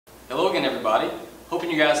Hello again, everybody. Hoping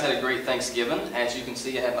you guys had a great Thanksgiving. As you can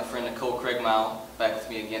see, I have my friend Nicole Craigmile back with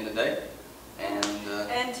me again today.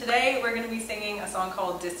 And today we're going to be singing a song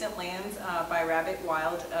called Distant Lands by Rabbit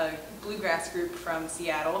Wilde, a bluegrass group from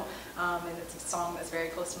Seattle. And it's a song that's very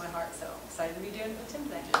close to my heart, so excited to be doing it with Tim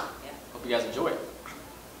today. Yeah. Hope you guys enjoy it.